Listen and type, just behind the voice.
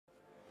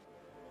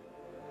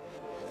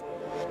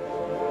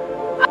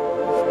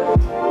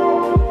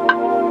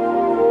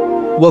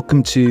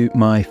Welcome to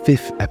my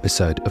fifth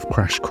episode of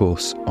Crash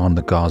Course on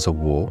the Gaza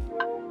War.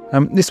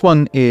 This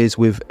one is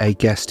with a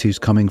guest who's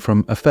coming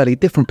from a fairly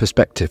different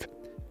perspective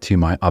to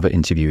my other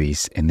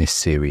interviewees in this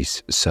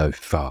series so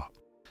far.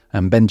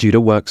 Ben Judah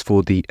works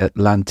for the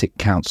Atlantic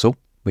Council,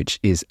 which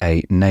is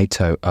a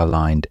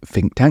NATO-aligned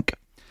think tank.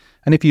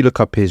 And if you look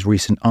up his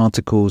recent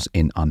articles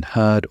in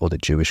Unheard or the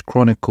Jewish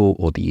Chronicle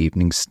or the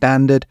Evening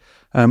Standard,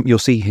 you'll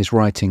see his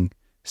writing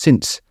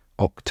since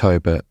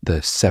October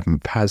the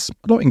 7th has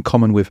a lot in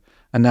common with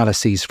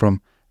analyses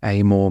from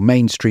a more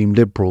mainstream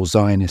liberal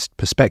Zionist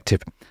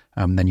perspective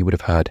than you would have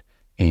heard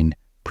in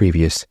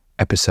previous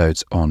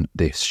episodes on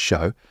this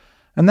show.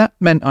 And that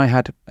meant I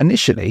had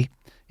initially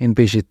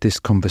envisioned this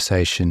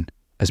conversation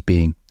as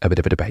being a bit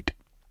of a debate.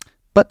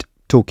 But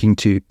talking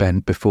to Ben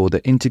before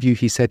the interview,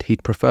 he said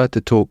he'd prefer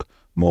to talk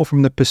more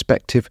from the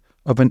perspective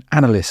of an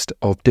analyst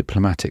of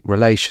diplomatic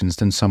relations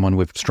than someone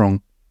with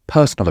strong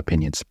personal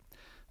opinions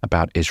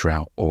about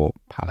Israel or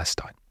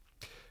Palestine,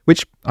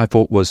 which I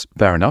thought was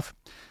fair enough.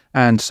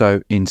 And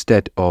so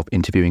instead of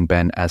interviewing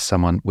Ben as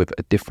someone with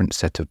a different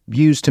set of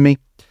views to me,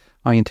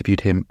 I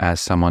interviewed him as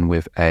someone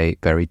with a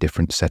very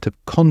different set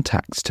of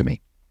contacts to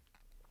me.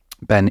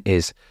 Ben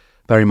is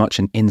very much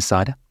an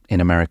insider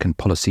in American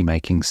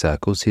policymaking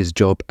circles. His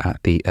job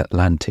at the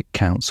Atlantic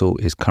Council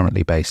is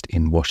currently based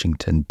in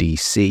Washington,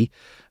 D.C.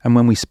 And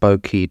when we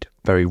spoke, he'd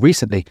very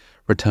recently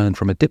returned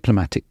from a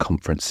diplomatic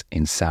conference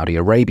in Saudi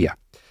Arabia.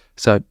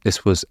 So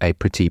this was a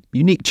pretty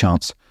unique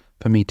chance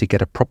for me to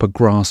get a proper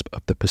grasp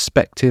of the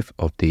perspective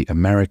of the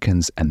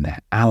Americans and their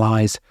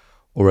allies,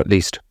 or at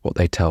least what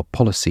they tell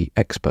policy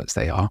experts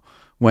they are,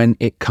 when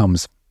it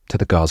comes to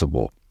the Gaza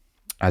war.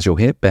 As you'll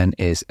hear, Ben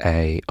is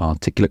an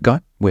articulate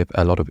guy with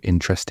a lot of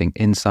interesting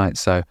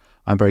insights, so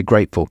I'm very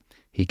grateful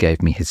he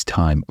gave me his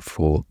time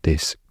for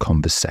this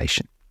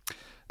conversation.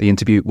 The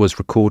interview was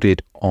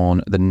recorded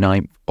on the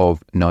 9th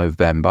of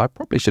November. I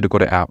probably should have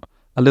got it out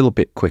a little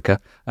bit quicker,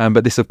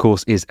 but this, of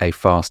course, is a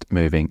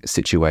fast-moving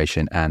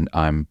situation, and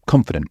I'm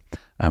confident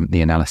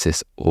the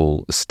analysis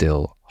all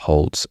still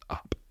holds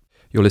up.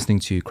 You're listening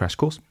to Crash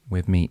Course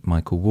with me,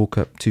 Michael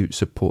Walker. To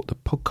support the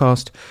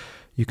podcast,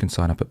 you can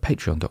sign up at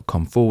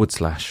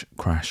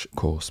patreon.com/Crash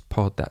Course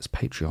Pod. That's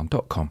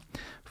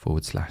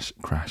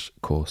patreon.com/Crash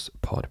Course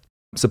Pod.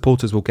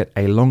 Supporters will get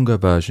a longer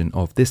version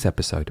of this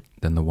episode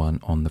than the one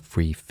on the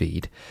free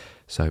feed.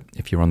 So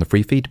if you're on the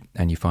free feed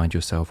and you find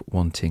yourself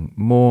wanting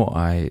more,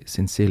 I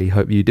sincerely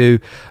hope you do,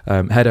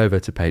 head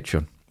over to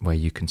Patreon, where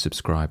you can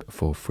subscribe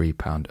for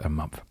 £3 a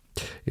month.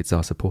 It's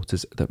our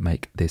supporters that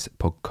make this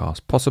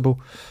podcast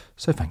possible,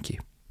 so thank you.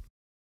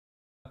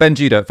 Ben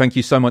Judah, thank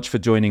you so much for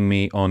joining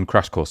me on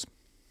Crash Course.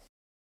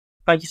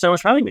 Thank you so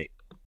much for having me.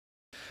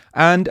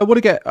 And I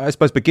want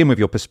to begin with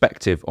your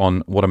perspective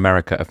on what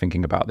America are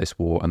thinking about this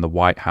war and the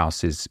White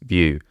House's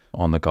view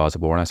on the Gaza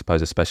war, and I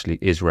suppose especially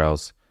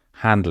Israel's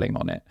handling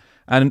on it.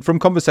 And from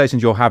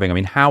conversations you're having, I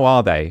mean, how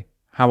are they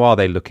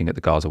looking at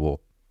the Gaza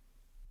war?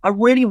 I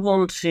really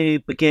want to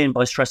begin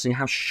by stressing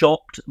how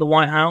shocked the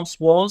White House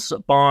was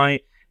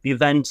by the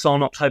events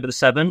on October the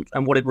 7th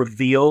and what it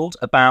revealed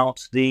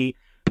about the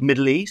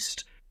Middle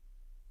East.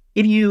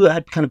 If you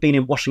had kind of been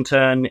in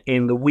Washington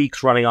in the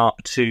weeks running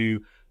up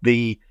to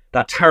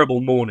that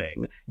terrible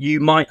morning, you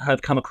might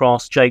have come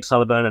across Jake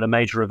Sullivan at a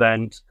major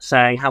event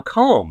saying how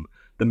calm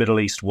the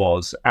Middle East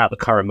was at the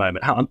current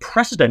moment, how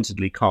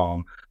unprecedentedly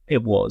calm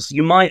it was.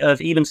 You might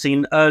have even seen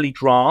an early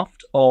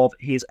draft of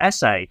his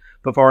essay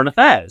for Foreign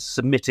Affairs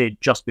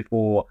submitted just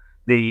before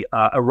the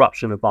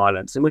eruption of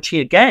violence, in which he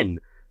again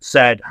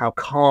said how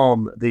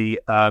calm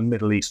the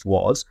Middle East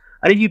was.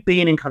 And if you've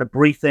been in kind of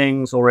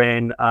briefings or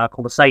in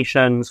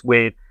conversations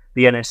with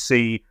the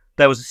NSC,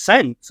 there was a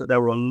sense that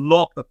there were a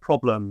lot of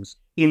problems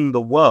in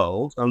the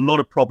world, a lot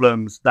of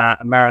problems that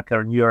America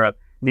and Europe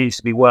needs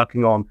to be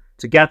working on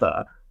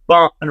together.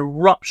 But an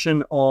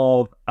eruption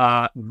of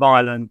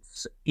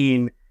violence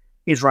in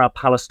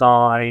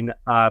Israel-Palestine,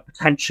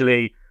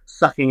 potentially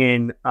sucking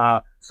in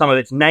some of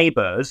its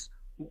neighbours,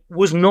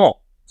 was not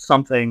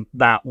something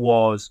that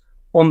was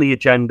on the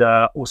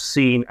agenda or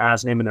seen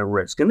as an imminent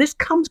risk. And this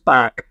comes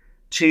back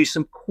to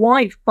some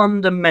quite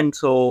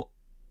fundamental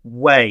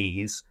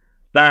ways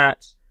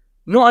that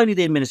not only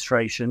the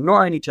administration,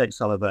 not only Jake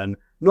Sullivan,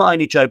 not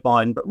only Joe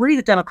Biden, but really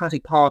the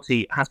Democratic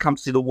Party has come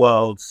to see the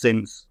world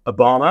since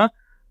Obama,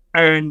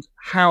 and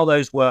how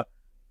those were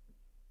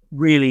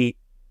really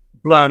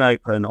blown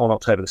open on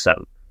October the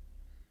 7th.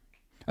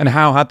 And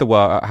how had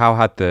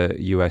the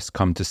US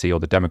come to see, or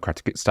the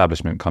Democratic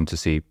establishment come to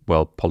see,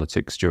 world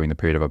politics during the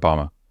period of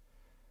Obama?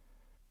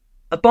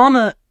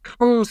 Obama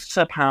comes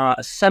to power,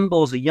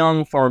 assembles a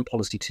young foreign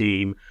policy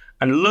team,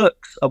 and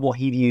looks at what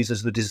he views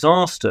as the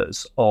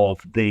disasters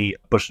of the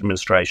Bush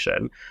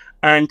administration,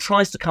 and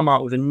tries to come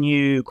up with a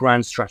new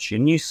grand strategy, a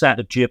new set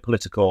of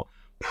geopolitical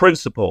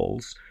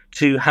principles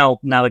to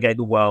help navigate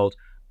the world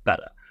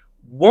better.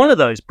 One of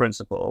those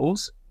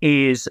principles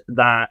is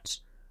that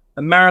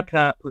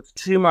America puts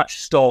too much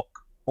stock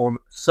on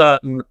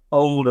certain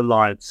old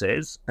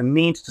alliances and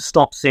needs to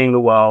stop seeing the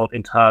world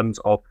in terms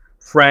of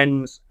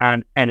friends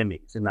and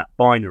enemies in that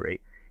binary.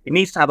 It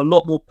needs to have a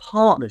lot more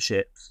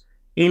partnerships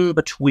in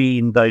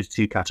between those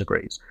two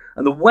categories.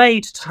 And the way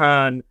to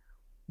turn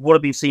what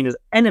have been seen as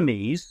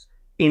enemies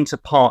into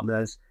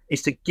partners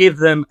is to give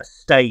them a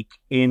stake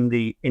in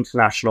the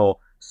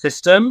international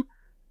system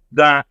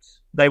that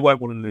they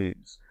won't want to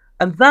lose.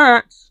 And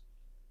that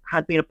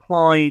had been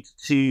applied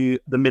to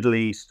the Middle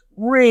East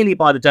really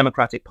by the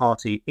Democratic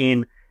Party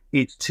in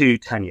its two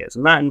tenures.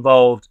 And that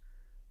involved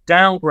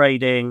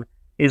downgrading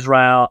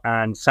Israel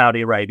and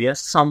Saudi Arabia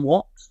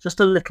somewhat, just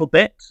a little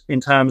bit, in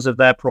terms of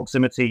their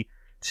proximity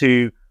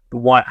to the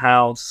White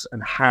House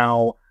and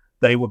how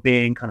they were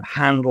being kind of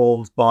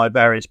handled by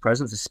various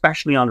presidents,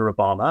 especially under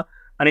Obama.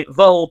 And it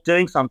involved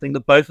doing something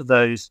that both of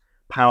those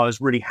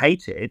powers really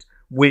hated,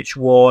 which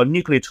were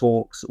nuclear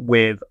talks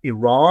with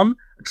Iran,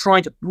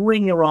 trying to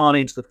bring Iran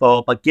into the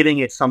fold by giving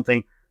it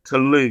something to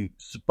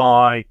lose,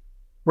 by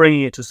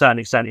bringing it to a certain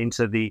extent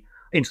into the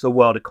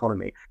world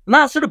economy. And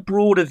that sort of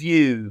broader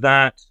view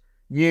that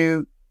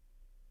you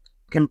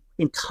can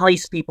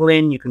entice people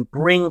in, you can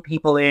bring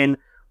people in,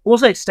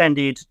 also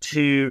extended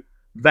to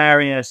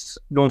various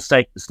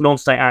non-state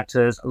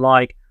actors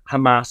like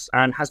Hamas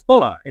and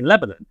Hezbollah in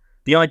Lebanon.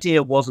 The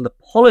idea was, and the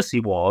policy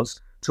was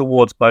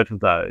towards both of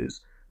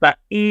those, that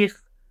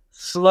if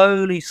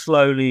slowly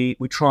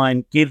we try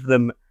and give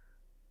them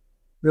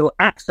real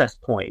access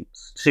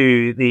points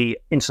to the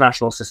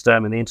international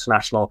system and the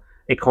international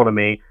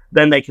economy,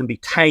 then they can be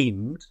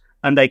tamed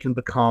and they can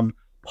become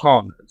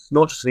partners,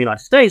 not just for the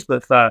United States,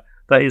 but for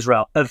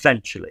Israel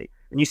eventually.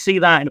 And you see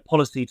that in a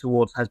policy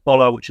towards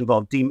Hezbollah, which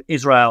involved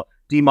Israel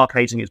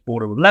demarcating its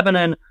border with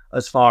Lebanon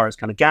as far as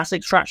kind of gas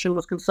extraction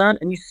was concerned.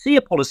 And you see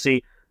a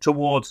policy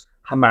towards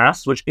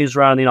Hamas, which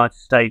Israel and the United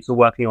States are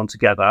working on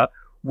together,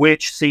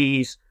 which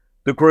sees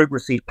the group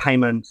receive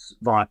payments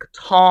via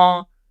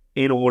Qatar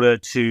in order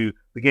to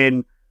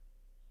begin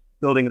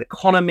building an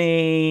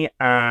economy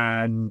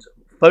and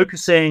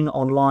focusing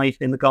on life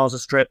in the Gaza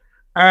Strip,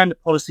 and a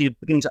policy of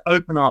beginning to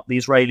open up the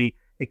Israeli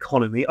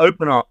economy,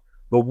 open up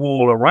the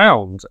wall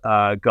around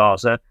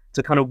Gaza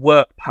to kind of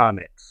work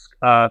permits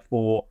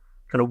for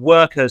kind of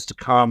workers to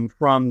come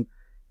from,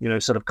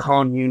 sort of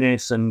Khan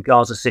Yunis and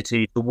Gaza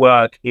City to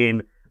work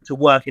in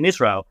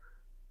Israel.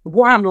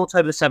 What happened on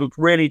October the 7th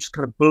really just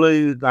kind of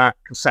blew that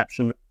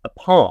conception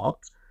apart,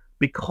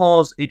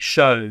 because it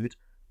showed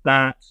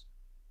that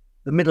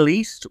the Middle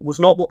East was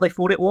not what they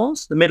thought it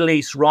was. The Middle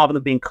East, rather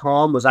than being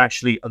calm, was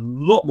actually a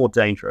lot more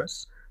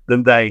dangerous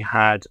than they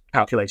had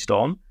calculated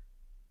on.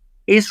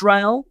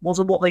 Israel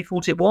wasn't what they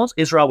thought it was.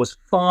 Israel was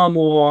far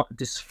more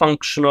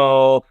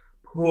dysfunctional,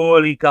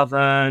 poorly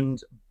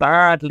governed,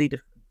 badly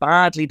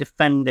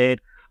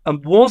defended,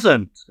 and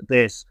wasn't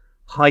this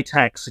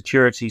high-tech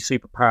security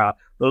superpower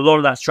that a lot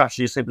of that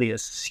strategy is simply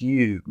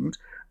assumed.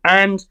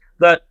 And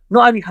that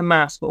not only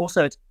Hamas, but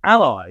also its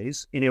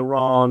allies in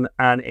Iran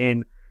and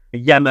in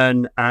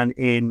Yemen and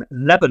in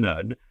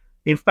Lebanon,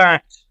 in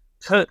fact,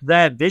 took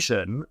their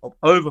vision of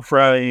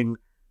overthrowing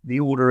the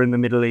order in the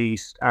Middle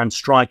East and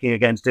striking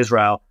against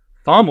Israel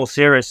far more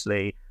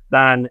seriously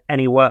than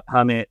any work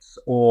permits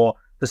or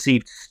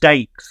perceived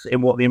stakes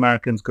in what the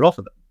Americans could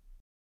offer them.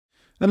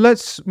 And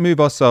let's move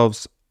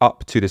ourselves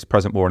up to this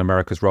present war and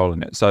America's role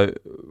in it. So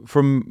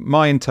from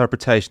my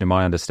interpretation and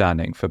my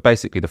understanding, for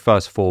basically the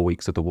first 4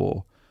 weeks of the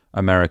war,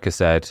 America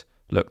said,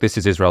 look, this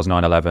is Israel's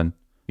 9/11.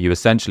 You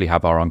essentially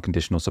have our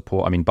unconditional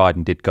support. I mean,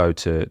 Biden did go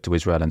to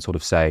Israel and sort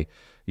of say,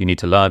 you need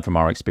to learn from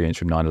our experience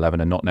from 9/11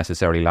 and not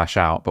necessarily lash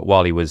out. But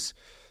while he was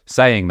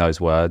saying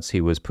those words, he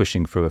was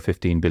pushing through a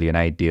 $15 billion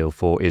aid deal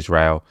for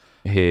Israel.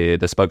 Here,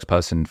 the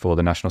spokesperson for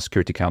the National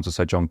Security Council,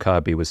 so John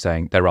Kirby, was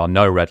saying there are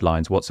no red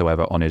lines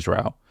whatsoever on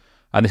Israel.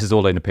 And this is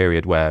all in a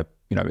period where,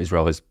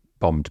 Israel has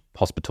bombed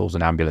hospitals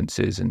and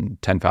ambulances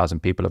and 10,000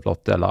 people have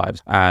lost their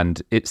lives.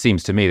 And it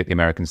seems to me that the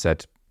Americans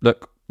said,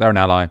 look, they're an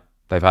ally.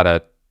 They've had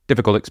a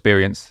difficult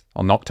experience.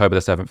 On October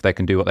the 7th, they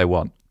can do what they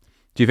want.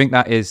 Do you think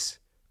that is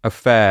a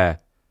fair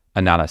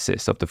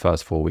analysis of the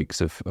first 4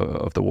 weeks of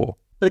the war?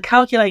 The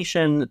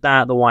calculation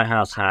that the White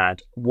House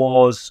had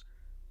was,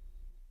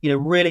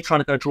 really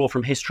trying to go draw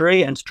from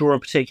history and to draw in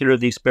particular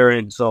the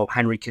experience of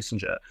Henry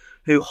Kissinger,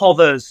 who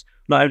hovers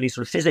not only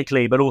sort of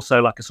physically, but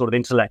also like a sort of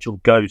intellectual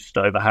ghost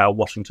over how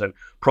Washington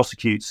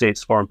prosecutes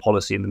its foreign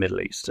policy in the Middle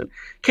East. And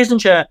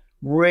Kissinger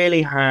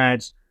really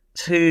had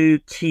two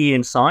key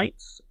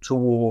insights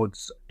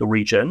towards the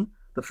region.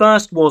 The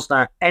first was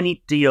that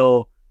any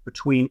deal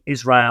between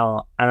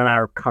Israel and an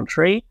Arab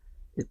country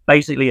is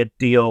basically a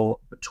deal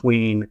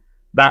between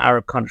that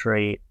Arab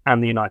country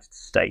and the United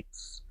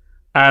States.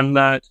 And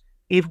that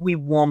if we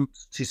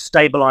want to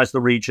stabilize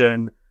the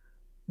region,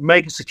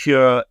 make it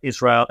secure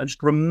Israel, and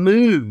just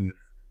remove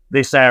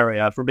this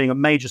area from being a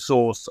major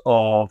source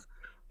of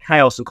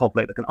chaos and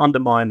conflict that can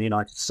undermine the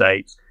United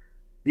States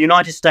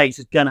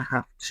is going to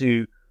have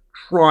to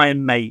try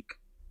and make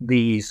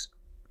these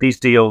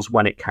deals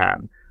when it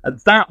can. And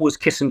that was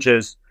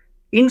Kissinger's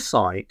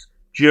insight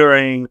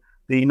during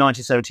the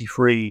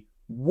 1973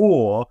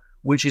 war,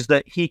 which is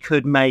that he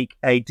could make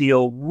a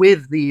deal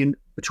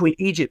between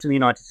Egypt and the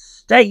United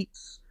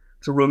States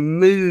to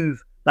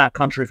remove that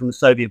country from the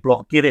Soviet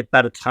bloc, give it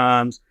better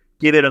terms,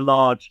 give it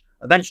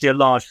eventually a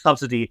large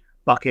subsidy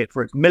bucket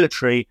for its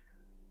military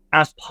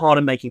as part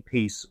of making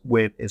peace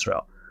with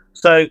Israel.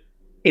 So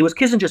it was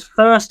Kissinger's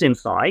first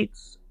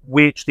insights,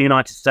 which the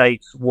United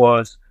States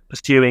was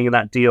pursuing in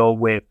that deal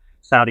with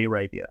Saudi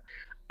Arabia.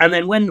 And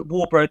then when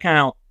war broke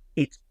out,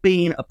 it's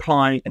been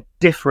applying a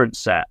different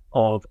set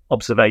of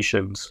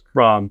observations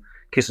from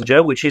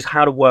Kissinger, which is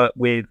how to work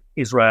with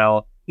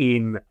Israel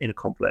in a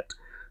conflict.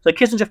 So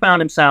Kissinger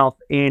found himself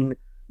in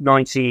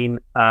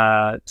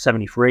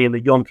 1973 in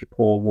the Yom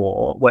Kippur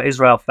War, where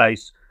Israel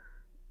faced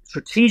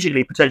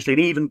strategically potentially an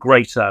even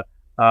greater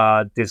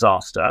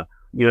disaster.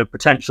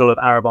 Potential of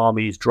Arab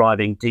armies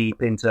driving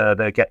deep into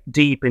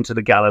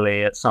the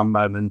Galilee at some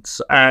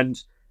moments,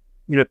 and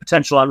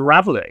potential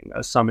unraveling,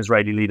 as some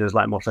Israeli leaders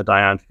like Moshe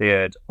Dayan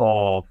feared,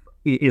 of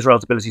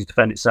Israel's ability to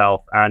defend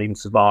itself and even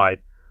survive.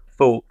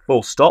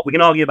 Full stop. We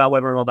can argue about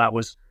whether or not that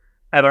was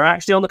ever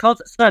actually on the cards.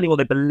 That's certainly what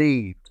they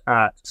believed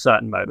at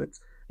certain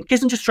moments. And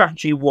Kissinger's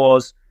strategy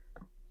was,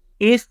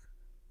 if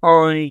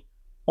I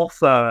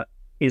offer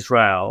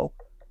Israel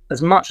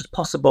as much as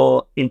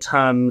possible in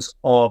terms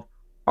of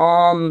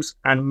arms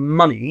and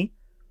money,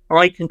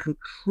 I can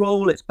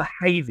control its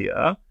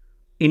behavior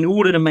in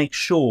order to make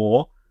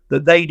sure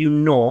that they do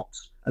not,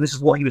 and this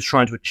is what he was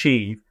trying to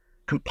achieve,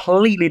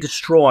 completely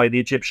destroy the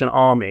Egyptian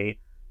army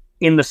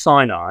in the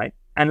Sinai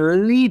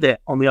and leave it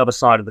on the other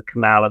side of the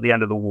canal at the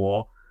end of the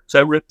war.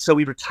 So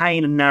we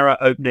retain a narrow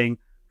opening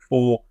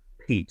for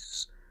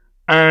peace.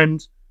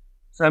 And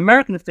so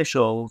American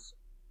officials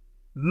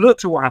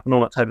looked at what happened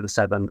on October the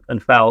 7th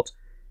and felt,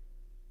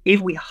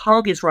 if we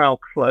hug Israel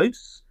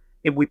close,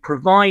 if we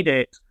provide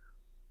it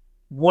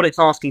what it's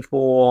asking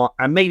for,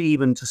 and maybe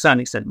even to a certain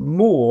extent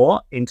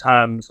more in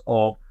terms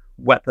of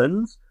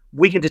weapons,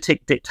 we can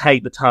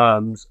dictate the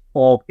terms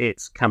of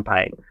its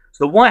campaign.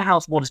 So the White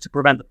House wanted to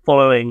prevent the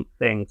following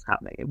things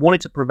happening. It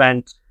wanted to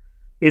prevent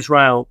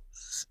Israel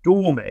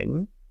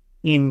storming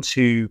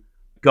into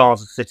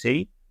Gaza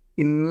City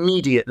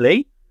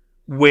immediately,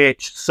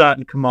 which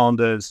certain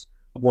commanders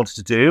wanted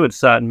to do and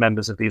certain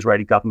members of the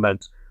Israeli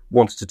government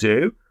wanted to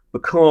do,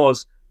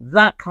 because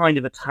that kind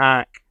of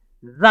attack,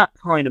 that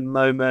kind of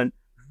moment,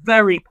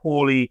 very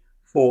poorly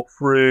thought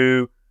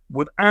through,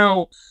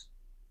 without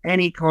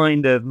any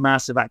kind of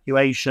mass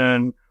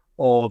evacuation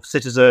of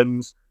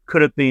citizens,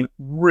 could have been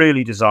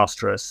really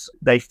disastrous,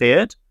 they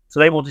feared. So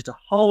they wanted to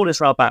hold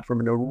Israel back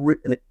from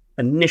an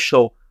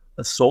initial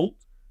assault.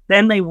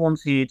 Then they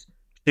wanted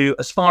to,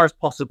 as far as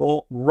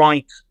possible,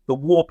 write the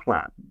war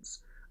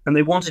plans. And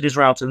they wanted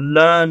Israel to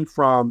learn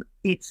from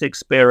their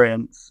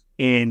experience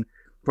in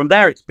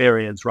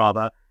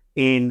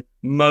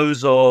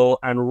Mosul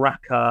and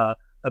Raqqa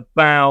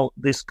about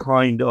this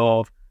kind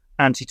of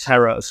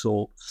anti-terror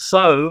assault.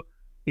 So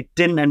it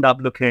didn't end up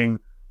looking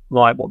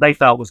like what they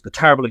felt was the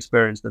terrible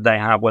experience that they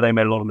had, where they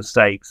made a lot of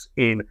mistakes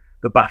in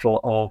the Battle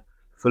of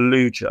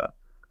Fallujah.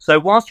 So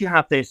whilst you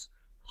have this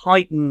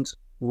heightened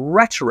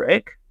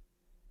rhetoric,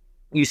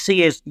 you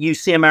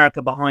see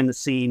America behind the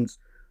scenes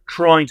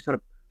trying to kind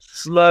of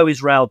slow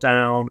Israel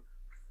down,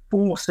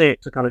 force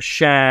it to kind of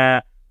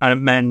share and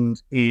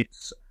amend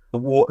its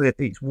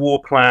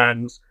war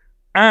plans,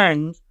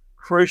 and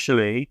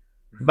crucially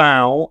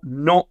vow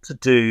not to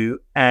do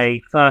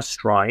a first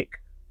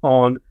strike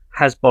on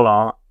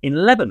Hezbollah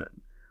in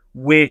Lebanon,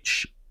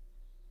 which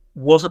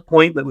was a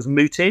point that was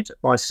mooted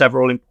by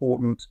several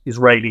important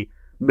Israeli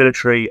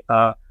military.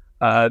 It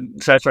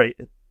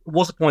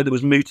was a point that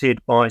was mooted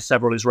by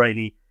several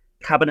Israeli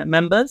cabinet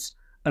members,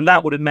 and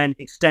that would have meant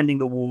extending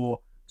the war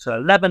to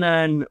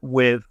Lebanon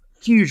with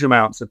huge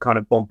amounts of kind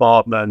of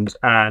bombardment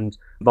and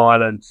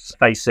violence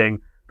facing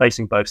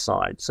both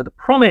sides. So the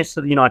promise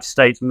that the United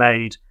States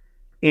made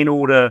in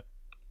order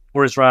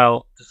for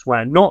Israel to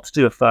swear not to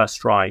do a first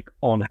strike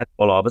on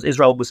Hezbollah, but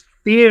Israel was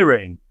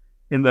fearing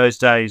in those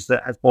days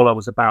that Hezbollah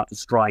was about to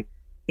strike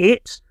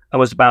it and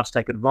was about to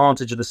take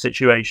advantage of the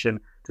situation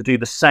to do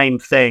the same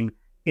thing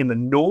in the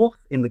north,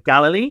 in the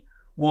Galilee,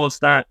 was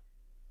that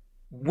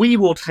we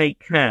will take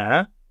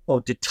care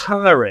of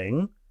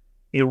deterring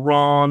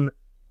Iran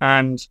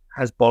and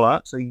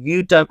Hezbollah, so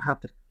you don't have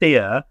to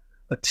fear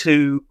a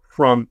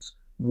two-front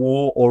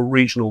war or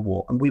regional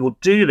war. And we will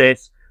do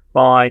this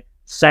by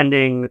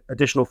sending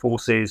additional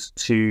forces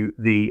to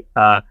the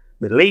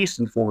Middle East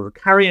in the form of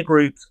carrier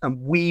groups,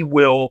 and we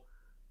will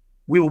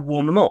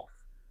warn them off.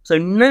 So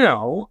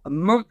now, a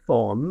month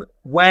on,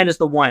 where does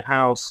the White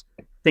House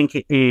think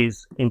it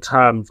is in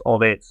terms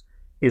of its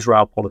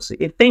Israel policy?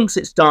 It thinks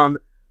it's done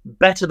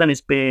better than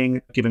it's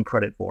being given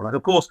credit for. Like,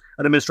 of course,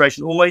 an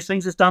administration always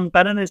thinks it's done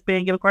better than it's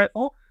being given credit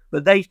for,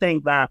 but they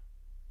think that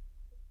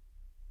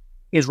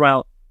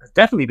Israel has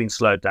definitely been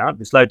slowed down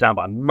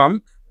by a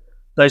month.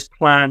 Those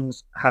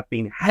plans have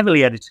been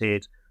heavily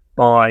edited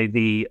by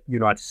the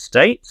United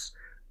States,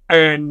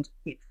 and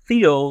it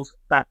feels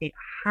that it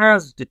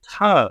has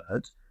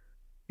deterred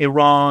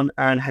Iran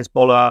and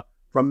Hezbollah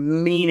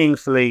from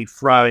meaningfully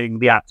throwing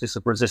the axis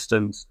of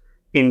resistance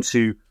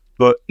into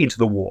the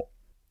war.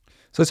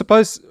 So I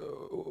suppose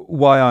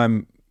why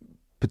I'm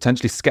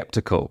potentially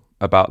skeptical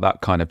about that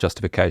kind of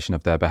justification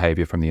of their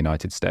behavior from the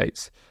United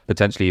States,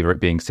 potentially either it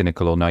being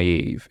cynical or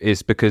naive,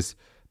 is because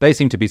they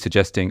seem to be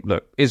suggesting,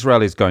 look,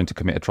 Israel is going to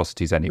commit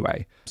atrocities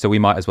anyway, so we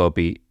might as well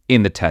be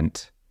in the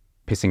tent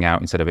pissing out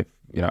instead of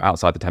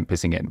outside the tent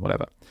pissing in,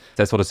 whatever.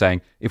 They're sort of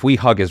saying, if we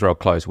hug Israel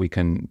close, we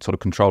can sort of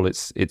control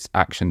its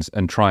actions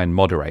and try and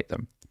moderate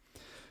them.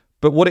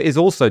 But what it is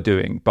also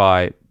doing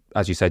by,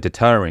 as you say,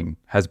 deterring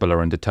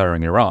Hezbollah and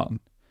deterring Iran,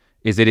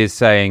 is it is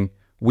saying,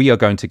 we are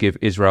going to give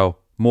Israel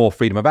more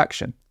freedom of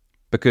action.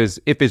 Because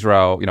if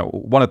Israel,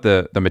 one of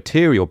the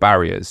material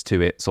barriers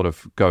to it sort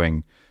of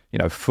going,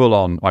 full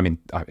on, I mean,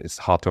 it's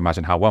hard to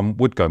imagine how one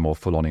would go more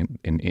full on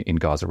in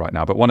Gaza right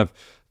now. But one of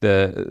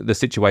the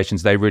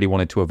situations they really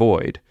wanted to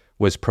avoid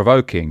was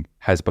provoking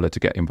Hezbollah to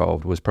get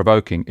involved, was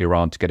provoking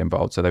Iran to get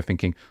involved. So they're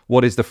thinking,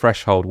 what is the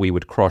threshold we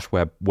would cross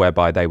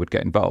whereby they would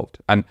get involved?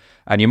 And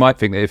you might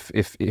think that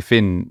if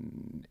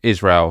in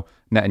Israel,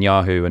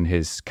 Netanyahu and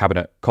his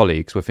cabinet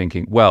colleagues were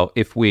thinking, well,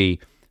 if we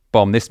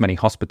bomb this many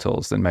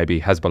hospitals, then maybe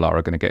Hezbollah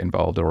are going to get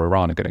involved or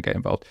Iran are going to get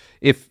involved.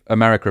 If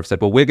America have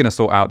said, well, we're going to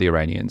sort out the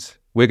Iranians,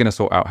 we're going to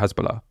sort out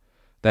Hezbollah,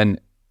 then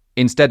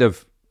instead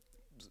of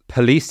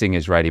policing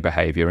Israeli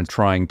behavior and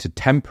trying to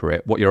temper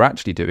it, what you're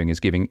actually doing is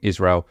giving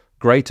Israel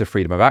greater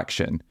freedom of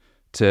action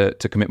to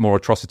commit more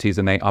atrocities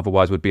than they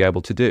otherwise would be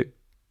able to do.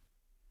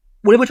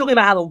 When we're talking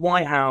about how the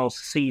White House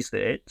sees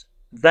it,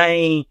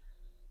 they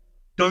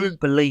don't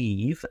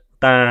believe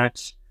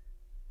that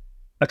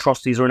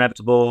atrocities are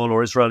inevitable,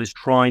 or Israel is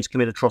trying to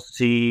commit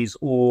atrocities,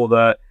 or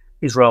that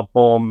Israel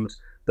bombed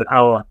the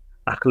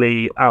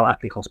Al-Aqli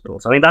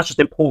hospitals. I think that's just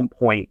an important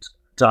point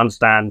to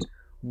understand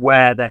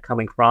where they're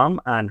coming from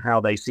and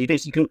how they see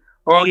this. You can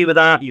argue with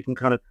that, you can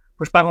kind of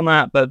push back on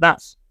that, but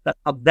that's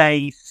how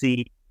they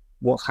see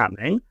what's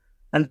happening.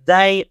 And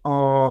they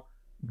are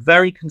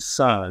very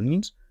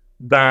concerned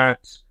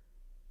that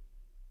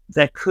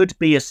there could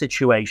be a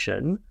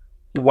situation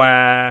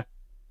where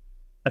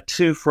a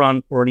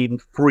two-front or an even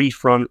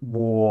three-front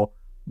war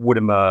would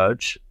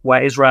emerge,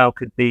 where Israel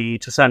could be,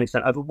 to a certain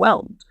extent,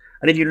 overwhelmed.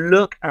 And if you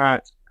look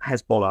at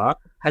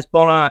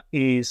Hezbollah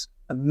is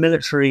a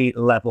military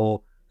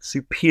level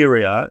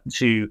superior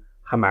to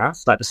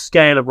Hamas. Like, the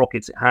scale of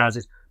rockets it has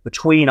is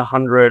between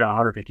 100 and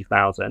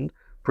 150,000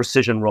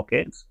 precision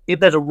rockets. If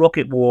there's a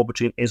rocket war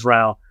between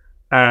Israel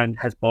and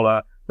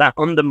Hezbollah, that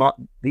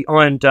the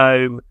Iron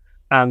Dome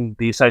and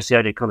the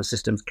associated kind of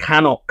systems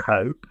cannot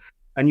cope.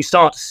 And you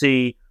start to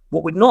see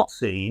what we've not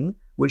seen,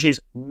 which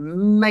is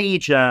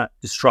major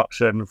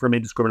destruction from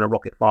indiscriminate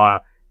rocket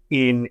fire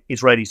in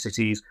Israeli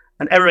cities,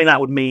 and everything that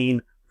would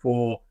mean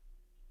for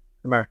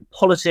American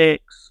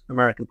politics,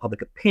 American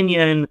public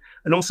opinion,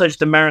 and also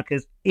just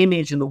America's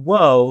image in the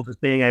world as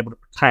being able to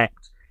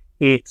protect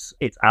its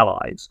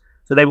allies.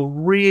 So they were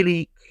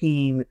really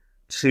keen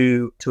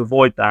to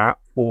avoid that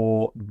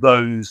for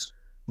those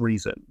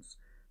reasons.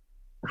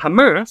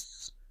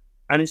 Hamas,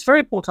 and it's very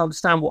important to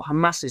understand what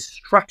Hamas's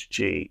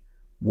strategy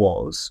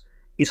was,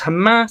 is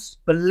Hamas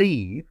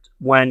believed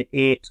when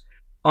it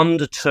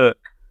undertook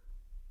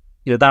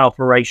that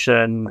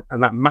operation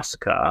and that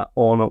massacre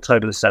on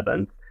October the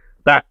 7th,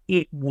 that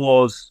it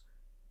was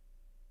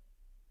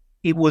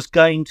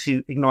going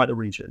to ignite the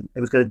region. It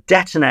was going to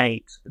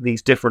detonate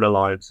these different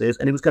alliances,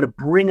 and it was going to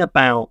bring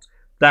about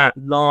that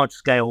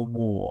large-scale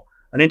war,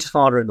 an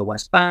intifada in the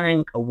West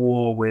Bank, a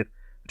war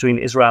between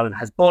Israel and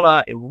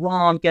Hezbollah,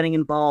 Iran getting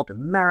involved,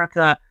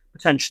 America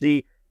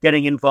potentially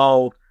getting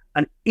involved.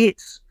 And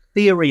its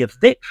theory of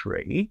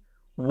victory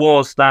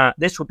was that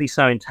this would be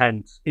so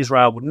intense,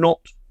 Israel would not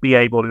be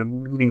able in a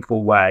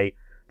meaningful way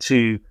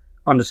to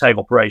undertake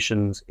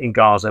operations in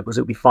Gaza, because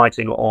it would be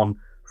fighting on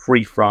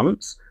three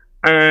fronts.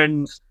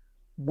 And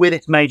with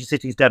its major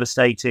cities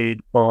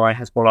devastated by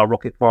Hezbollah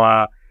rocket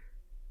fire,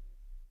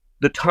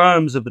 the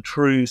terms of the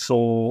truce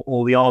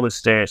or the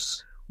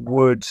armistice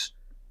would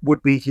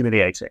be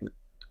humiliating.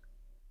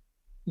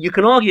 You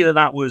can argue that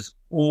that was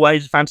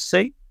always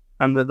fantasy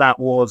and that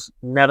was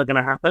never going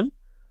to happen,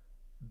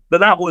 but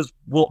that was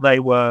what they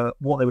were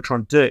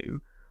trying to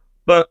do.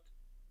 But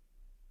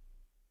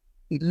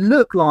it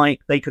looked like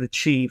they could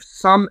achieve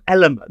some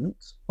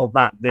element of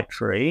that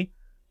victory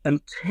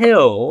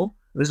until,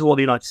 this is what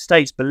the United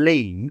States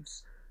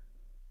believes,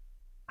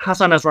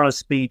 Hassan Nasrallah's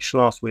speech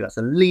last week, that's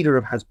the leader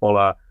of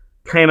Hezbollah,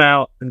 came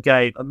out and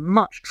gave a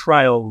much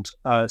trailed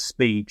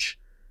speech,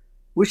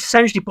 which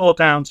essentially boiled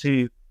down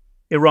to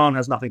Iran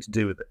has nothing to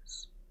do with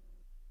this,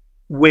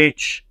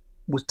 which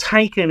was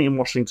taken in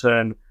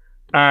Washington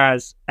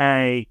as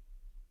a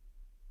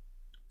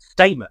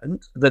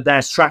statement that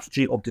their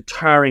strategy of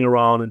deterring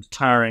Iran and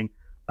deterring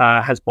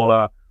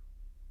Hezbollah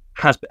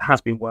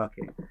has been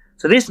working.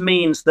 So this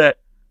means that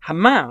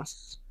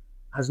Hamas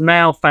has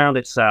now found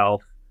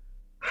itself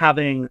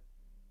having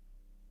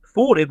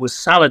thought it was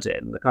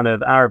Saladin, the kind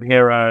of Arab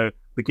hero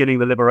beginning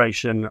the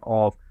liberation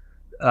of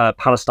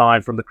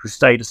Palestine from the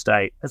Crusader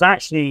state, has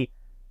actually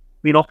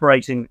been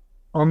operating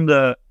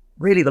under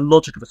really the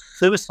logic of a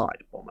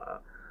suicide bomber,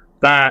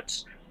 that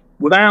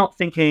without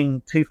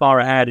thinking too far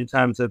ahead in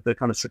terms of the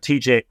kind of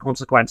strategic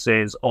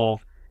consequences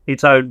of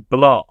its own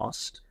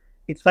blast,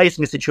 it's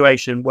facing a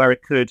situation where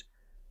it could,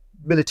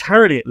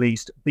 militarily at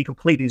least, be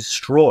completely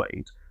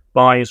destroyed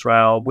by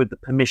Israel with the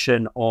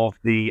permission of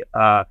the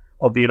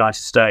United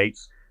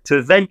States to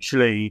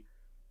eventually,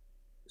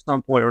 at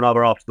some point or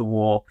another after the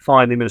war,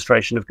 find the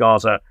administration of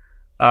Gaza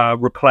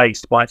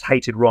replaced by its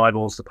hated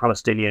rivals, the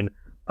Palestinian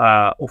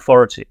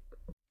Authority.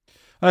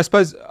 And I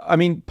suppose, I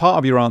mean, part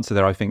of your answer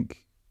there, I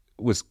think,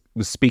 was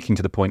speaking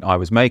to the point I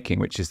was making,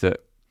 which is that,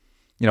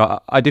 you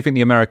know, I do think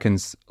the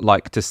Americans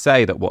like to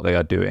say that what they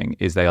are doing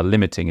is they are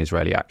limiting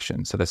Israeli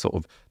action. So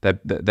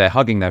they're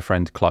hugging their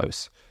friend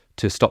close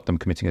to stop them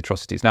committing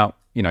atrocities. Now,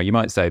 you know, you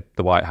might say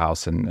the White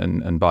House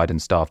and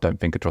Biden's staff don't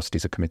think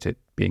atrocities are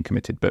being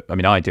committed, but I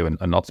mean, I do,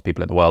 and lots of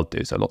people in the world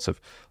do. So lots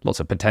of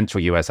potential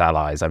US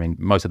allies. I mean,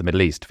 most of the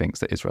Middle East thinks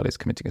that Israel is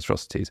committing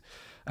atrocities.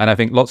 And I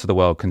think lots of the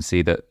world can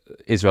see that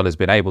Israel has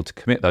been able to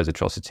commit those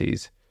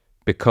atrocities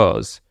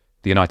because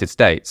the United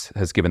States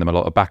has given them a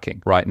lot of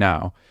backing. Right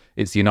now,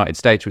 it's the United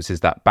States which is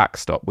that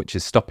backstop, which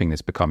is stopping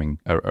this becoming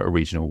a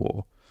regional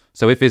war.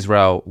 So if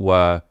Israel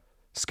were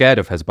scared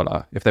of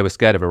Hezbollah, if they were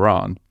scared of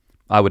Iran,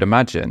 I would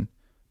imagine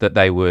that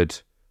they would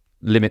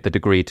limit the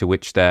degree to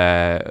which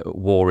their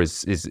war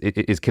is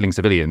killing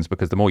civilians,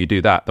 because the more you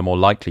do that, the more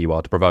likely you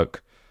are to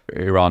provoke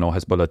Iran or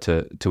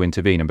Hezbollah to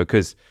intervene. And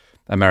because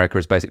America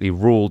has basically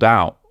ruled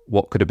out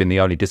what could have been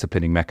the only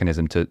disciplining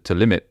mechanism to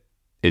limit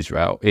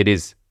Israel, it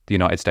is the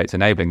United States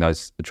enabling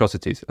those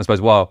atrocities. I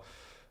suppose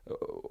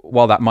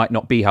while that might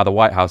not be how the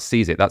White House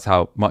sees it, that's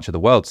how much of the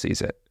world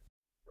sees it.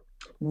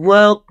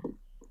 Well,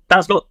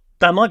 that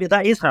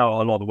is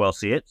how a lot of the world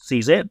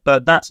sees it,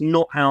 but that's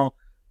not how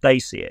they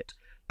see it.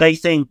 They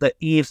think that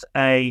if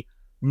a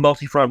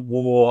multi-front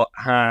war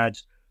had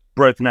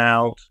broken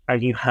out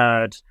and you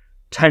had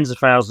tens of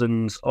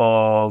thousands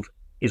of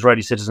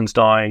Israeli citizens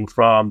dying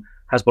from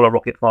Hezbollah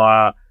rocket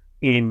fire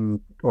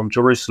on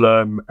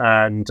Jerusalem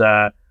and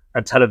Tel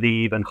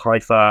Aviv and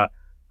Haifa,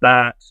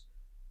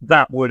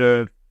 that would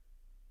have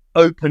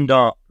opened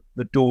up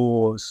the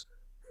doors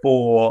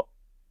for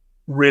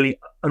really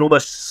an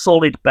almost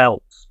solid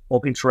belt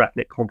of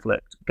interethnic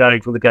conflict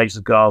going from the gates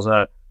of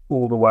Gaza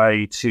all the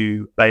way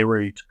to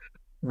Beirut,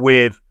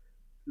 with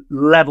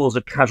levels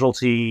of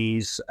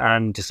casualties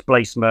and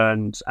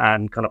displacement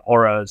and kind of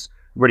horrors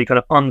really kind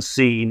of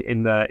unseen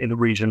in the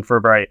region for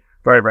a very,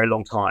 very, very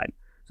long time.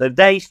 So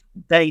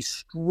they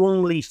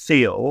strongly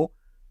feel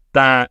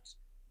that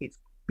it's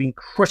been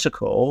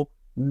critical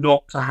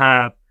not to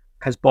have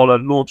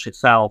Hezbollah launch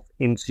itself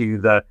into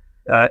the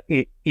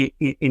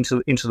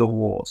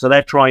war. So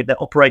they're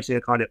operating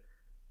a kind of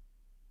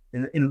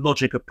in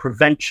logic of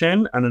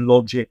prevention and a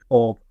logic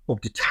of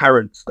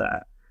deterrence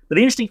there. But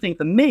the interesting thing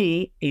for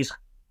me is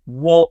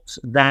what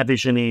their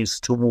vision is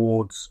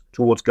towards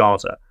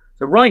Gaza.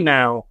 So right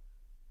now,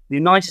 the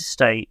United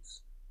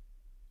States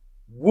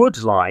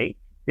would like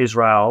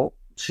Israel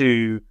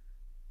to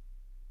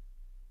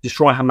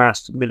destroy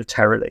Hamas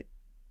militarily.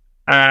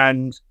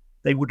 And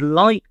they would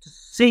like to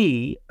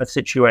see a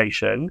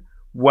situation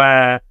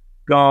where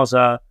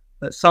Gaza,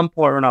 at some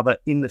point or another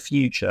in the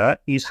future,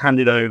 is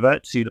handed over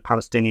to the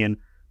Palestinian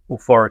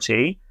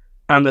Authority,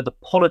 and that the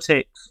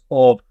politics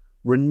of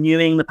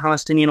renewing the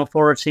Palestinian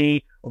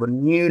Authority, of a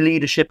new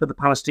leadership of the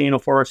Palestinian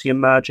Authority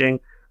emerging,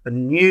 a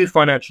new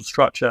financial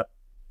structure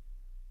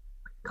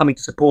coming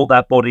to support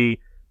that body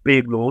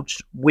being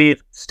launched,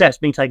 with steps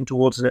being taken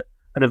towards an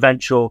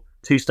eventual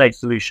two-state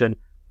solution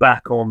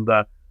back on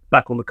the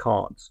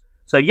cards.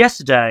 So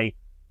yesterday,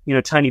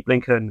 Tony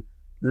Blinken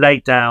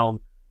laid down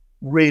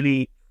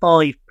really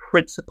 5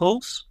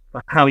 principles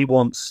for how he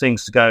wants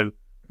things to go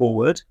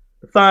forward.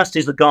 The first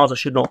is that Gaza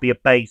should not be a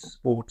base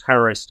for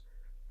terrorist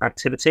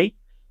activity,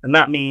 and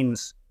that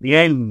means the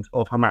end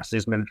of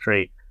Hamas's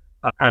military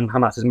and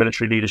Hamas's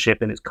military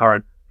leadership in its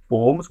current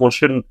forms. One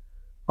shouldn't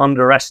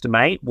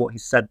underestimate what he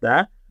said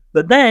there.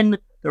 But then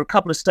there are a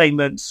couple of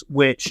statements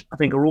which I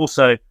think are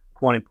also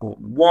quite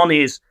important. One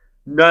is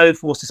no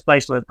forced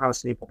displacement of the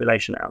Palestinian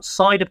population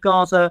outside of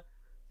Gaza.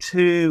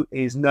 2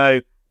 is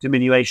no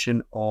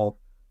diminution of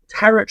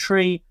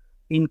territory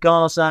in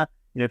Gaza.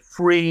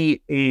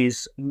 3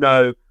 is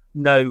no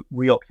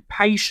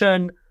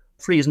reoccupation.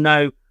 3 is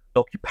no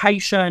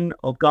occupation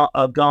of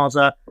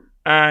Gaza.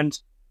 And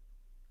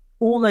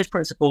all those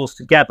principles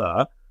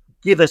together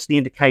give us the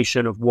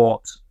indication of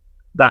what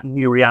that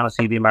new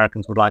reality the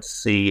Americans would like to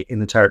see in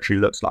the territory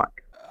looks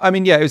like. I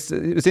mean, yeah,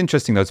 it was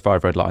interesting, those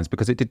 5 red lines,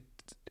 because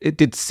it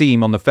did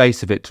seem on the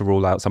face of it to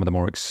rule out some of the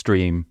more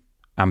extreme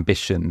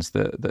ambitions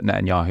that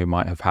Netanyahu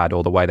might have had,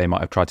 or the way they might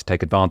have tried to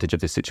take advantage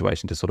of this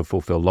situation to sort of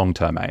fulfill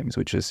long-term aims,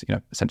 which is,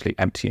 essentially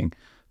emptying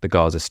the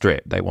Gaza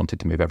Strip. They wanted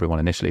to move everyone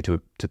initially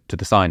to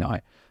the Sinai,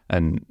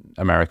 and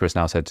America has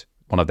now said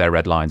one of their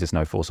red lines is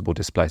no forcible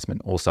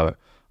displacement. Also,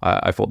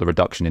 I thought the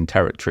reduction in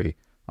territory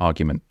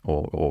argument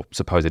or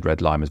supposed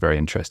red line was very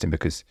interesting,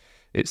 because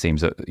it seems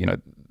that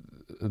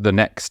the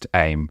next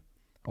aim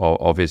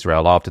of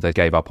Israel after they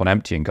gave up on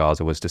emptying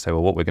Gaza was to say,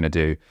 well, what we're going to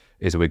do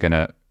is we're going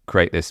to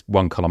create this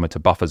 1 kilometer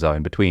buffer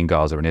zone between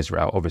Gaza and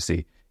Israel,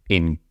 obviously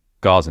in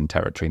Gazan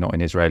territory, not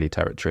in Israeli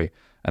territory,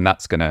 and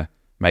that's going to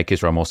make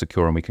Israel more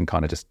secure, and we can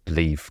kind of just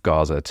leave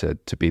Gaza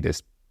to be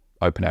this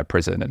open air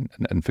prison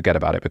and forget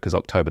about it, because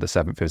October the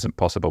 7th isn't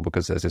possible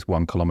because there's this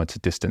 1 kilometer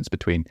distance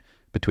between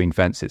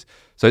fences.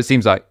 So it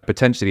seems like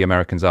potentially the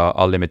Americans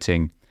are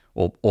limiting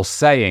or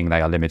saying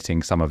they are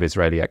limiting some of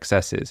Israeli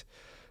excesses.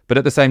 But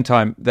at the same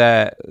time,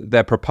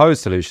 their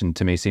proposed solution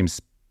to me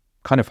seems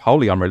kind of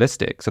wholly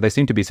unrealistic. So they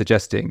seem to be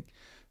suggesting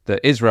that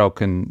Israel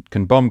can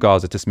bomb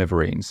Gaza to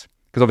smithereens,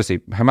 because obviously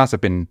Hamas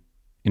have been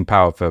in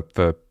power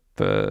for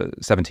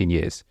 17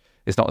 years.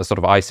 It's not a sort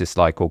of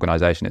ISIS-like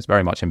organization. It's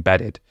very much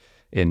embedded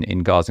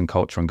in Gazan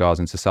culture and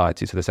Gazan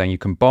society. So they're saying you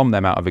can bomb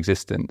them out of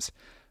existence,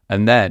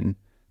 and then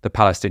the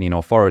Palestinian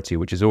Authority,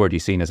 which is already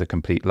seen as a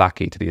complete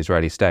lackey to the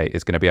Israeli state,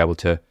 is going to be able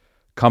to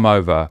come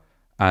over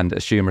and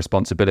assume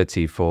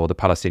responsibility for the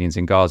Palestinians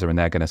in Gaza, and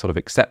they're going to sort of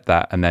accept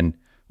that, and then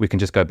we can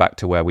just go back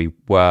to where we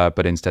were,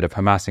 but instead of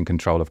Hamas in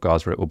control of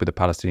Gaza, it will be the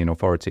Palestinian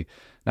Authority.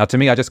 Now, to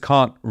me, I just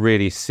can't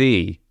really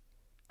see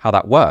how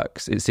that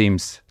works. It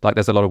seems like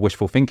there's a lot of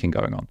wishful thinking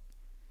going on.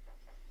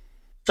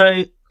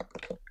 So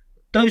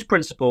those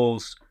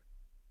principles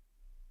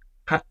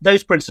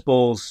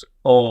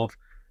of,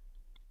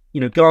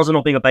 Gaza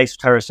not being a base of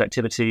terrorist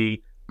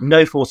activity,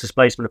 no forced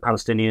displacement of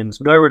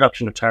Palestinians, no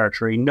reduction of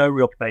territory, no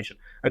reoccupation,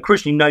 and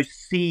crucially, no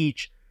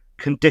siege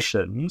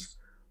conditions,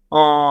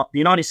 are the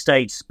United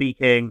States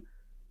speaking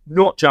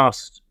not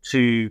just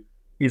to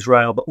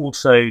Israel, but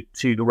also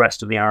to the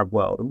rest of the Arab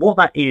world. And what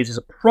that is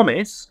a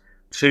promise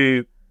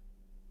to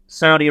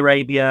Saudi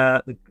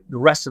Arabia, the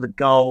rest of the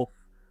Gulf,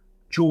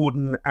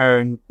 Jordan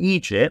and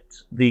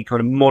Egypt, the kind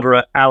of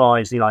moderate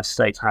allies the United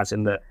States has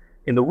in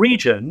the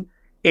region,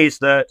 is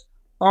that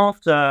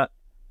after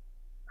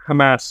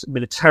Hamas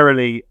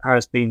militarily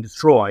has been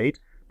destroyed,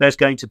 there's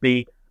going to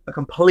be a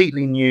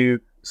completely new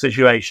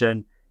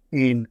situation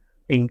in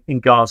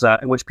Gaza,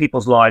 in which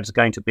people's lives are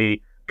going to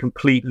be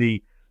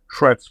completely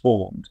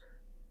transformed.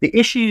 The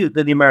issue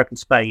that the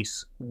Americans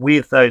face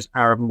with those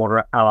Arab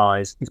moderate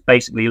allies is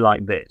basically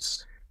like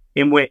this,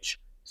 in which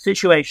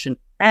situation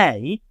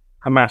A,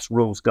 Hamas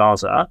rules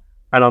Gaza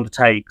and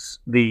undertakes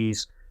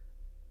these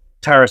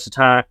terrorist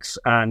attacks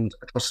and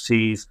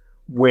atrocities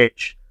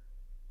which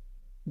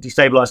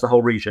destabilize the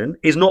whole region,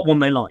 is not one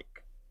they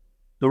like.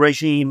 The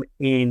regime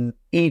in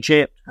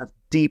Egypt has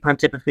deep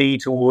antipathy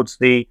towards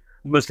the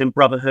Muslim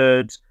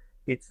Brotherhood.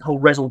 Its whole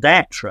raison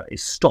d'etre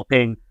is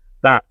stopping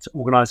that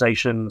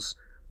organization's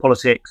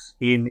politics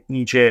in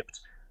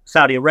Egypt.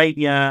 Saudi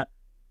Arabia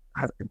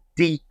has a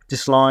deep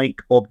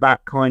dislike of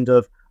that kind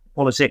of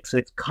politics,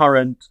 its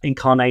current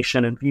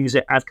incarnation, and views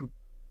it as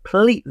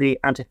completely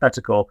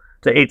antithetical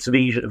to its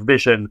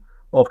vision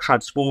of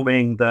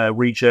transforming the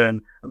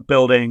region and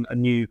building a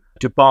new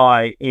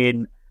Dubai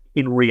in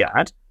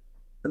Riyadh.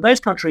 And those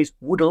countries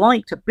would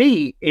like to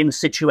be in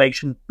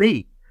situation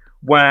B,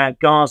 where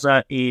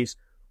Gaza is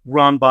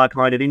run by a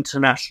kind of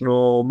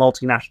international,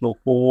 multinational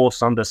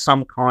force under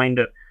some kind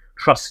of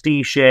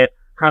trusteeship,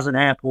 has an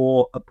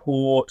airport, a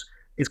port,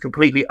 is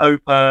completely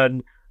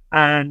open,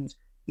 and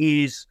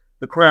is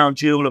the crown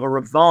jewel of a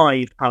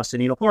revived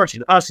Palestinian Authority.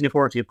 The Palestinian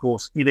Authority, of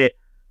course, if it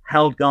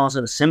held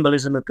Gaza, the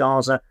symbolism of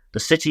Gaza, the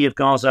city of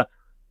Gaza,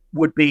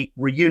 would be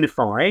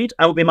reunified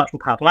and would be a much more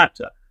powerful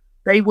actor.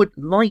 They would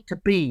like to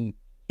be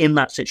in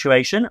that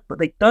situation, but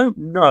they don't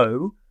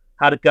know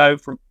how to go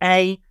from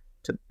A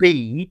to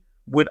B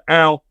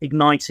without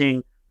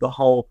igniting the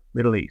whole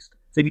Middle East.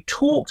 So if you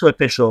talk to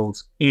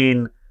officials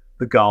in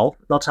the Gulf,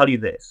 they'll tell you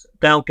this.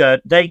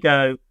 They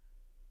go,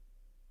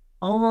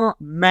 our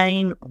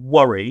main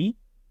worry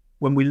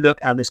when we look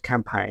at this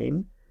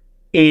campaign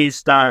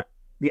is that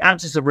the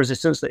axis of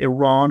resistance, that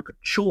Iran could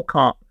chalk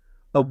up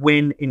a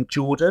win in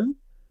Jordan,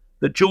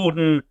 that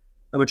Jordan,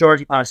 a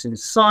majority Palestinian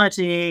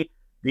society,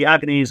 the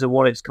agonies of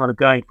what it's kind of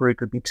going through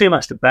could be too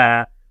much to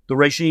bear, the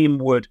regime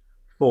would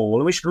fall.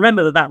 And we should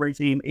remember that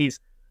regime is,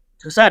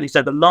 to a certain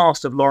extent, the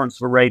last of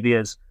Lawrence of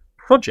Arabia's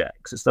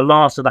projects. It's the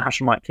last of the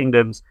Hashemite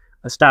kingdoms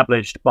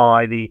established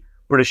by the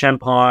British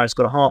Empire. It's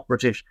got a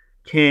half-British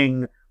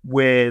king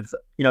with,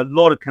 a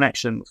lot of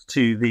connections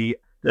to the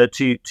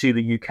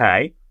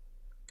UK,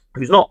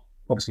 who's not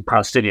obviously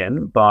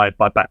Palestinian by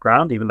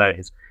background, even though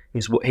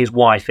his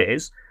wife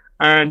is.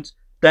 And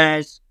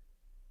there's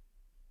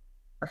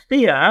a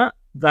fear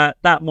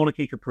that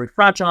monarchy could prove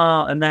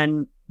fragile, and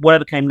then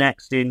whatever came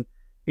next in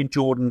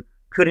Jordan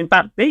could in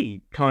fact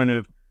be kind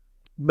of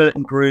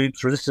militant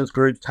groups, resistance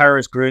groups,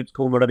 terrorist groups,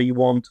 call them whatever you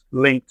want,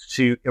 linked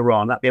to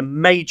Iran. That'd be a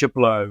major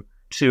blow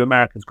to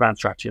America's grand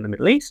strategy in the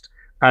Middle East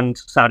and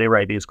Saudi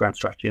Arabia's grand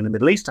strategy in the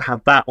Middle East to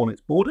have that on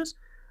its borders.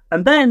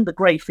 And then the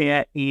great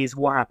fear is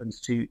what happens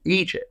to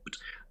Egypt.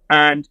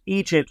 And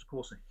Egypt, of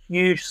course, a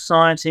huge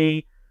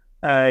society,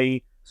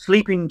 a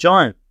sleeping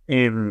giant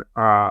in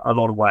a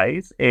lot of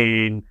ways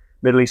in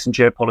Middle Eastern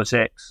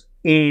geopolitics,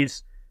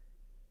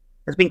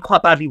 has been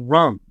quite badly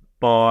run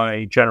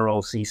by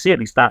General Sisi. At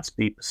least that's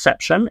the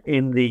perception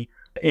in the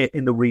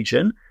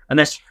region. And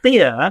there's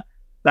fear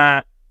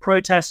that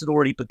protests had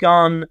already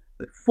begun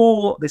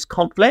before this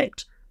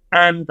conflict,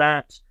 and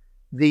that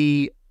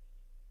the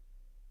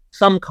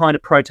some kind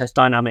of protest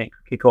dynamic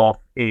kick off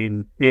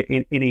in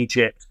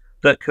Egypt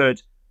that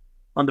could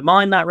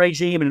undermine that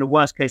regime, and in a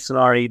worst case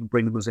scenario, even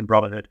bring the Muslim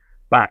Brotherhood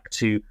back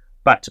to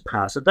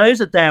power. So those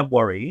are their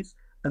worries,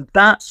 and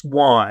that's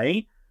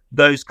why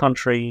those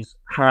countries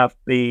have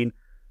been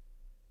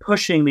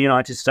pushing the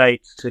United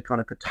States to kind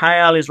of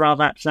curtail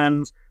Israel's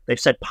actions. They've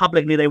said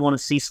publicly they want a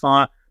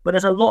ceasefire, but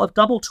there's a lot of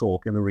double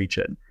talk in the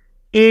region.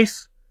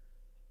 If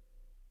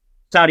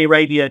Saudi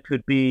Arabia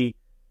could be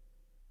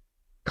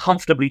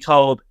comfortably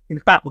told, in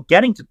fact, we're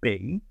getting to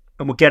be,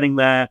 and we're getting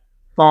there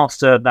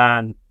faster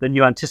than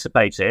you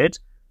anticipated,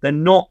 they're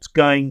not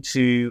going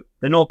to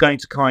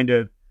kind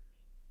of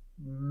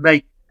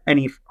make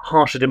any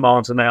harsher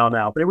demands than they are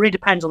now. But it really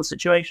depends on the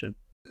situation.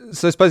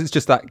 So I suppose it's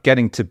just that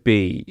getting to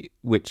be,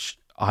 which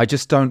I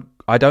don't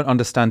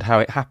understand how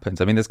it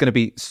happens. I mean, there's going to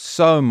be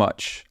so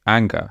much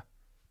anger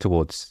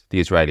towards the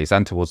Israelis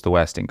and towards the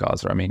West in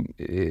Gaza. I mean,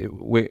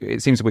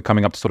 it seems that we're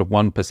coming up to sort of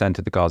 1%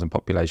 of the Gazan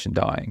population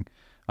dying.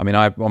 I mean,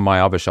 on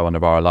my other show on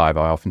Navarra Live,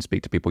 I often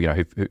speak to people,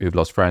 who've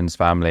lost friends,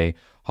 family,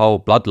 whole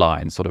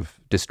bloodlines sort of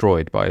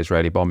destroyed by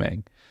Israeli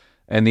bombing.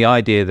 And the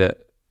idea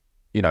that,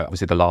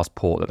 obviously the last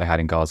port that they had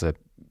in Gaza,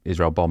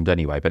 Israel bombed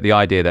anyway, but the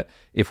idea that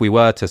if we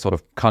were to sort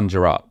of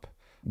conjure up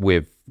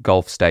with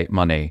Gulf state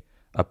money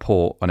a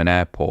port and an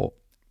airport,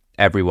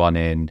 everyone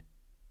in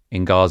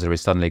Gaza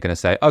is suddenly going to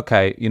say,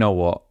 okay, you know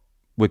what,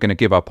 we're going to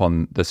give up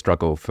on the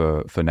struggle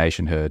for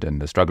nationhood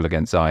and the struggle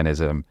against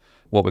Zionism.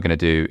 What we're going to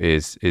do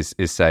is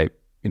say,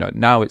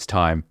 now it's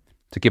time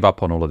to give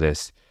up on all of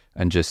this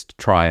and just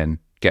try and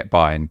get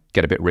by and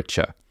get a bit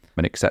richer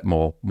and accept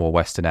more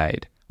Western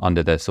aid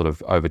under the sort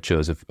of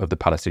overtures of the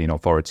Palestinian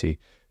Authority,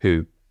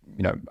 who,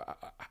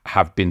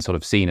 have been sort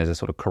of seen as a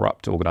sort of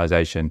corrupt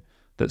organization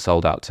that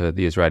sold out to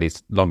the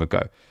Israelis long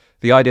ago.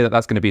 The idea that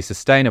that's going to be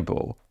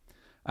sustainable,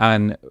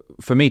 and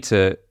for me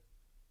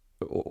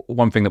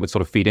one thing that would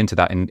sort of feed into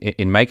that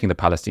in making the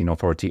Palestinian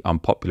Authority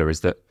unpopular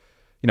is that,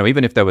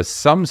 even if there were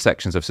some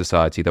sections of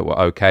society that were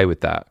okay with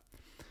that,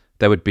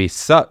 there would be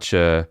such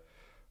a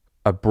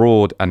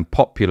broad and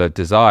popular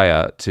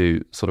desire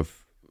to sort of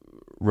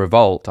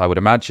revolt, I would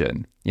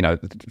imagine,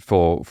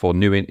 for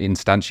new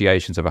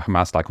instantiations of a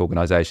Hamas-like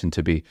organization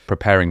to be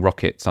preparing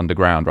rockets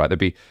underground, right? There'd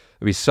be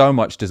so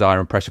much desire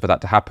and pressure for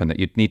that to happen that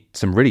you'd need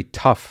some really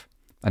tough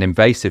and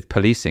invasive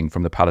policing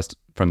from the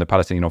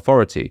Palestinian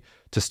Authority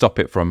to stop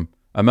it from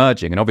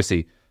emerging. And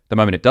obviously, the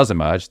moment it does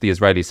emerge, the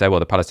Israelis say, well,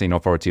 the Palestinian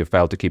Authority have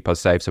failed to keep us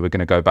safe, so we're going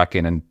to go back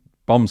in and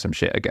bomb some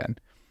shit again.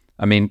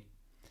 I mean,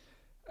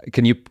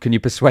 can you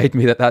persuade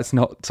me that that's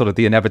not sort of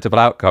the inevitable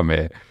outcome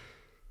here?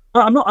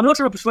 I'm not trying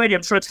to persuade you.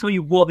 I'm trying to tell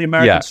you what the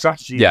American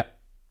strategy is.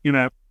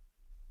 Yeah.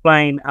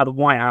 Playing how the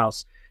White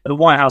House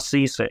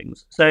sees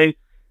things. So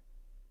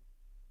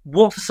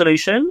what's the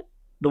solution?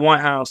 The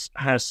White House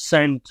has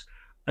sent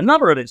a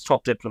number of its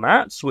top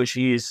diplomats, which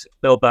is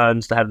Bill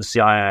Burns, the head of the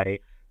CIA,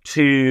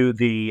 to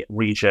the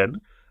region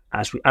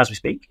as we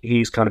speak.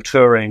 He's kind of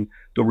touring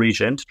the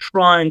region to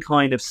try and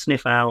kind of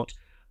sniff out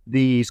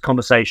these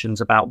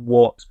conversations about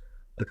what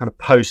the kind of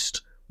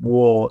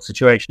post-war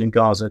situation in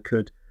Gaza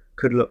could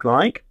look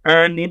like.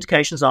 And the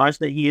indications are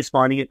that he is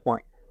finding it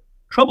quite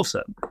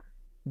troublesome.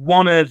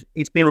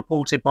 It's been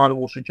reported by the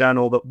Wall Street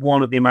Journal that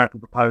one of the American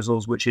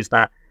proposals, which is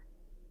that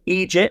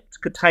Egypt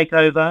could take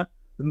over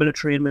the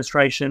military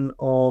administration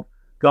of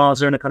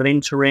Gaza in a kind of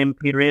interim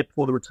period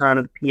before the return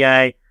of the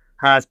PA,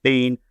 has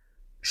been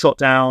shot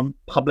down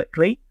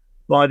publicly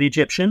by the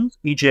Egyptians.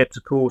 Egypt,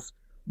 of course,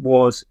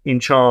 was in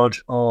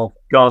charge of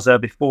Gaza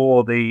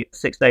before the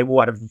Six-Day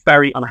War. Had a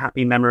very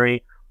unhappy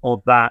memory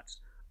of that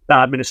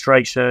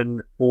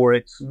administration for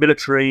its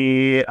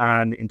military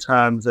and in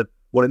terms of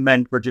what it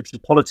meant for Egyptian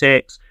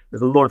politics.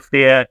 There's a lot of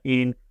fear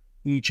in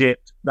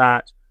Egypt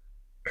that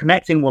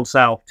connecting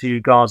oneself to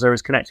Gaza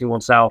is connecting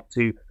oneself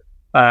to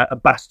a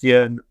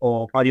bastion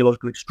of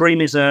ideological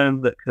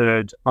extremism that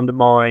could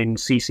undermine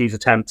Sisi's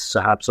attempts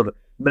to have sort of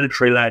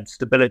military-led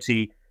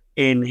stability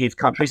in his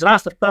country. So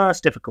that's the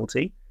first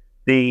difficulty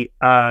the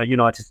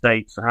United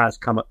States has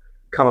come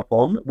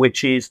upon,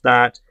 which is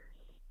that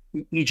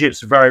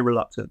Egypt's very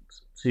reluctant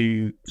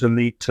to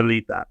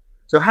lead that.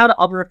 So how do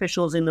other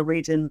officials in the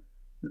region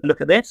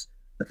look at this?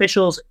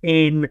 Officials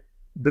in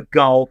the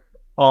Gulf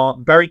are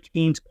very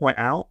keen to point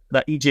out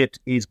that Egypt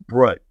is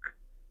broke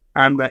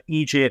and that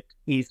Egypt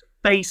is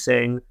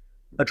facing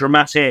a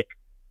dramatic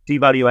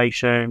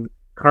devaluation,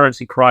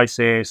 currency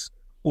crisis,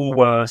 or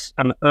worse,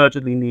 and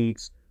urgently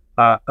needs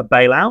a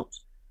bailout.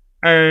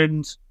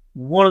 And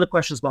one of the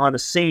questions behind the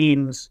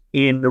scenes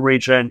in the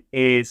region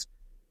is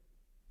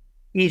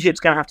Egypt's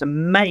going to have to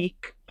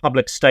make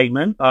public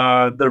statement that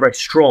are very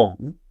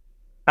strong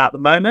at the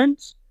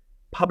moment,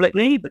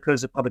 publicly,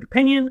 because of public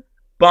opinion,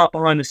 but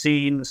behind the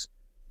scenes,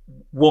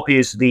 what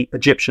is the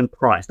Egyptian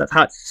price? That's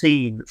how it's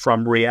seen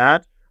from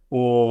Riyadh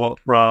or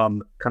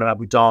from kind of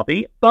Abu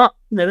Dhabi. But,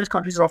 those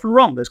countries are often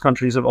wrong. Those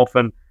countries have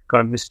often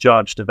kind of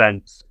misjudged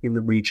events in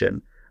the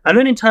region. And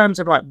then in terms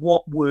of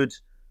what would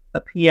a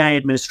PA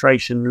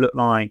administration look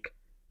like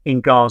in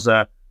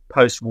Gaza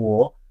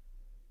post-war,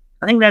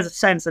 I think there's a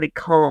sense that it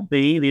can't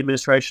be the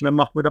administration of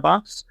Mahmoud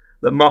Abbas.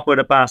 that Mahmoud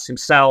Abbas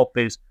himself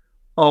is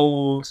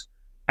old,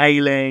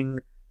 ailing,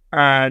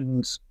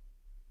 and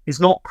is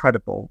not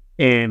credible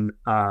in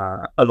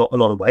a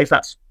lot of ways.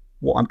 That's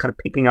what I'm kind of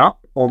picking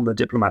up on the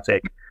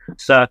diplomatic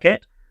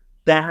circuit.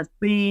 There has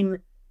been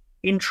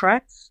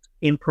interest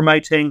in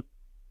promoting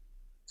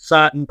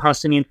certain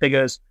Palestinian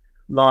figures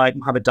like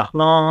Mohammed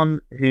Dahlan,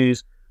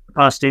 who's a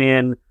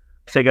Palestinian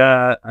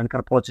figure and kind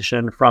of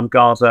politician from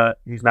Gaza,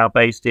 who's now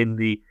based in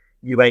the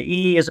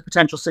UAE, as a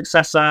potential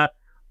successor.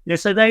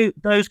 So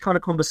those kind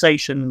of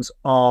conversations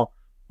are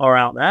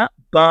out there,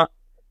 but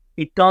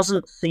it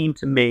doesn't seem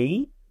to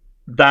me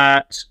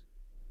that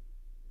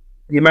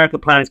the American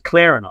plan is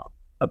clear enough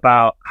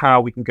about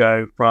how we can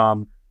go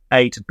from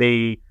A to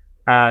B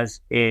as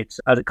it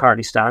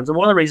currently stands. And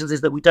one of the reasons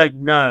is that we don't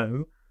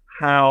know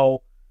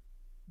how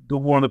the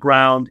war on the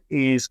ground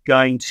is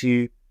going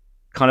to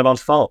kind of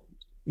unfold.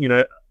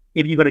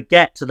 If you're going to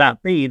get to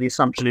that B, the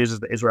assumption is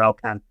that Israel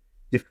can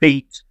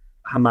defeat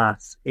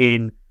Hamas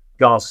in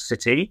Gaza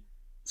City.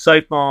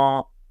 So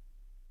far,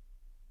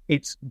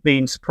 it's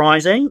been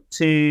surprising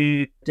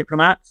to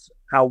diplomats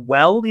how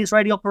well the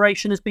Israeli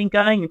operation has been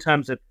going in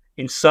terms of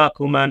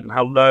encirclement and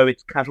how low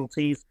its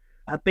casualties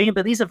have been.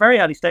 But these are very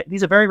early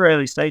these are very, very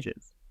early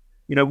stages.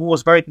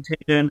 War's very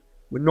contingent.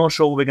 We're not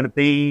sure where we're going to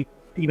be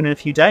even in a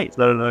few days,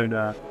 let alone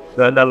a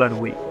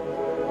week.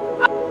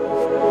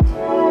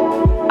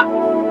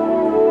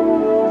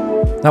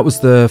 That was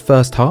the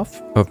first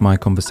half of my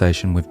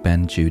conversation with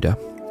Ben Judah.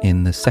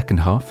 In the second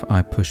half,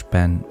 I pushed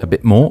Ben a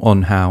bit more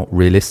on how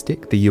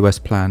realistic the US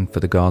plan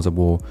for the Gaza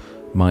war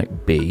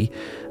might be,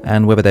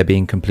 and whether they're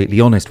being completely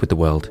honest with the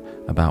world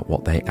about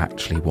what they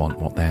actually want,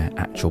 what their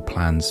actual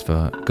plans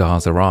for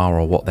Gaza are,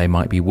 or what they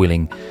might be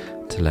willing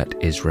to let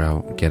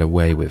Israel get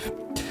away with.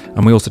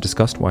 And we also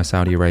discussed why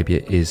Saudi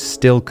Arabia is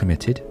still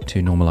committed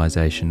to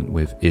normalization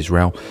with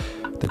Israel,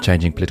 the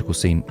changing political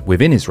scene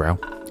within Israel,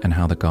 and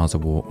how the Gaza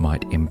war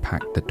might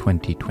impact the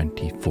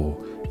 2024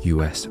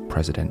 US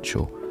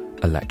presidential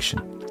election.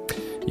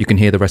 You can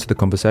hear the rest of the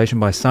conversation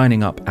by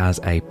signing up as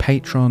a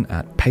patron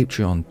at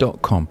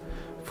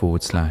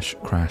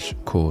patreon.com/Crash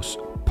Course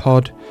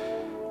Pod.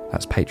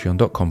 That's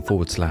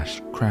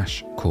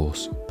patreon.com/Crash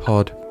Course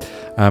Pod.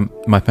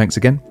 My thanks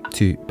again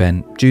to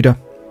Ben Judah.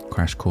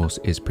 Crash Course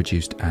is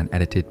produced and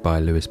edited by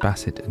Lewis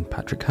Bassett and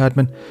Patrick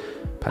Herdman.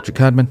 Patrick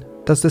Herdman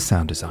does the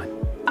sound design.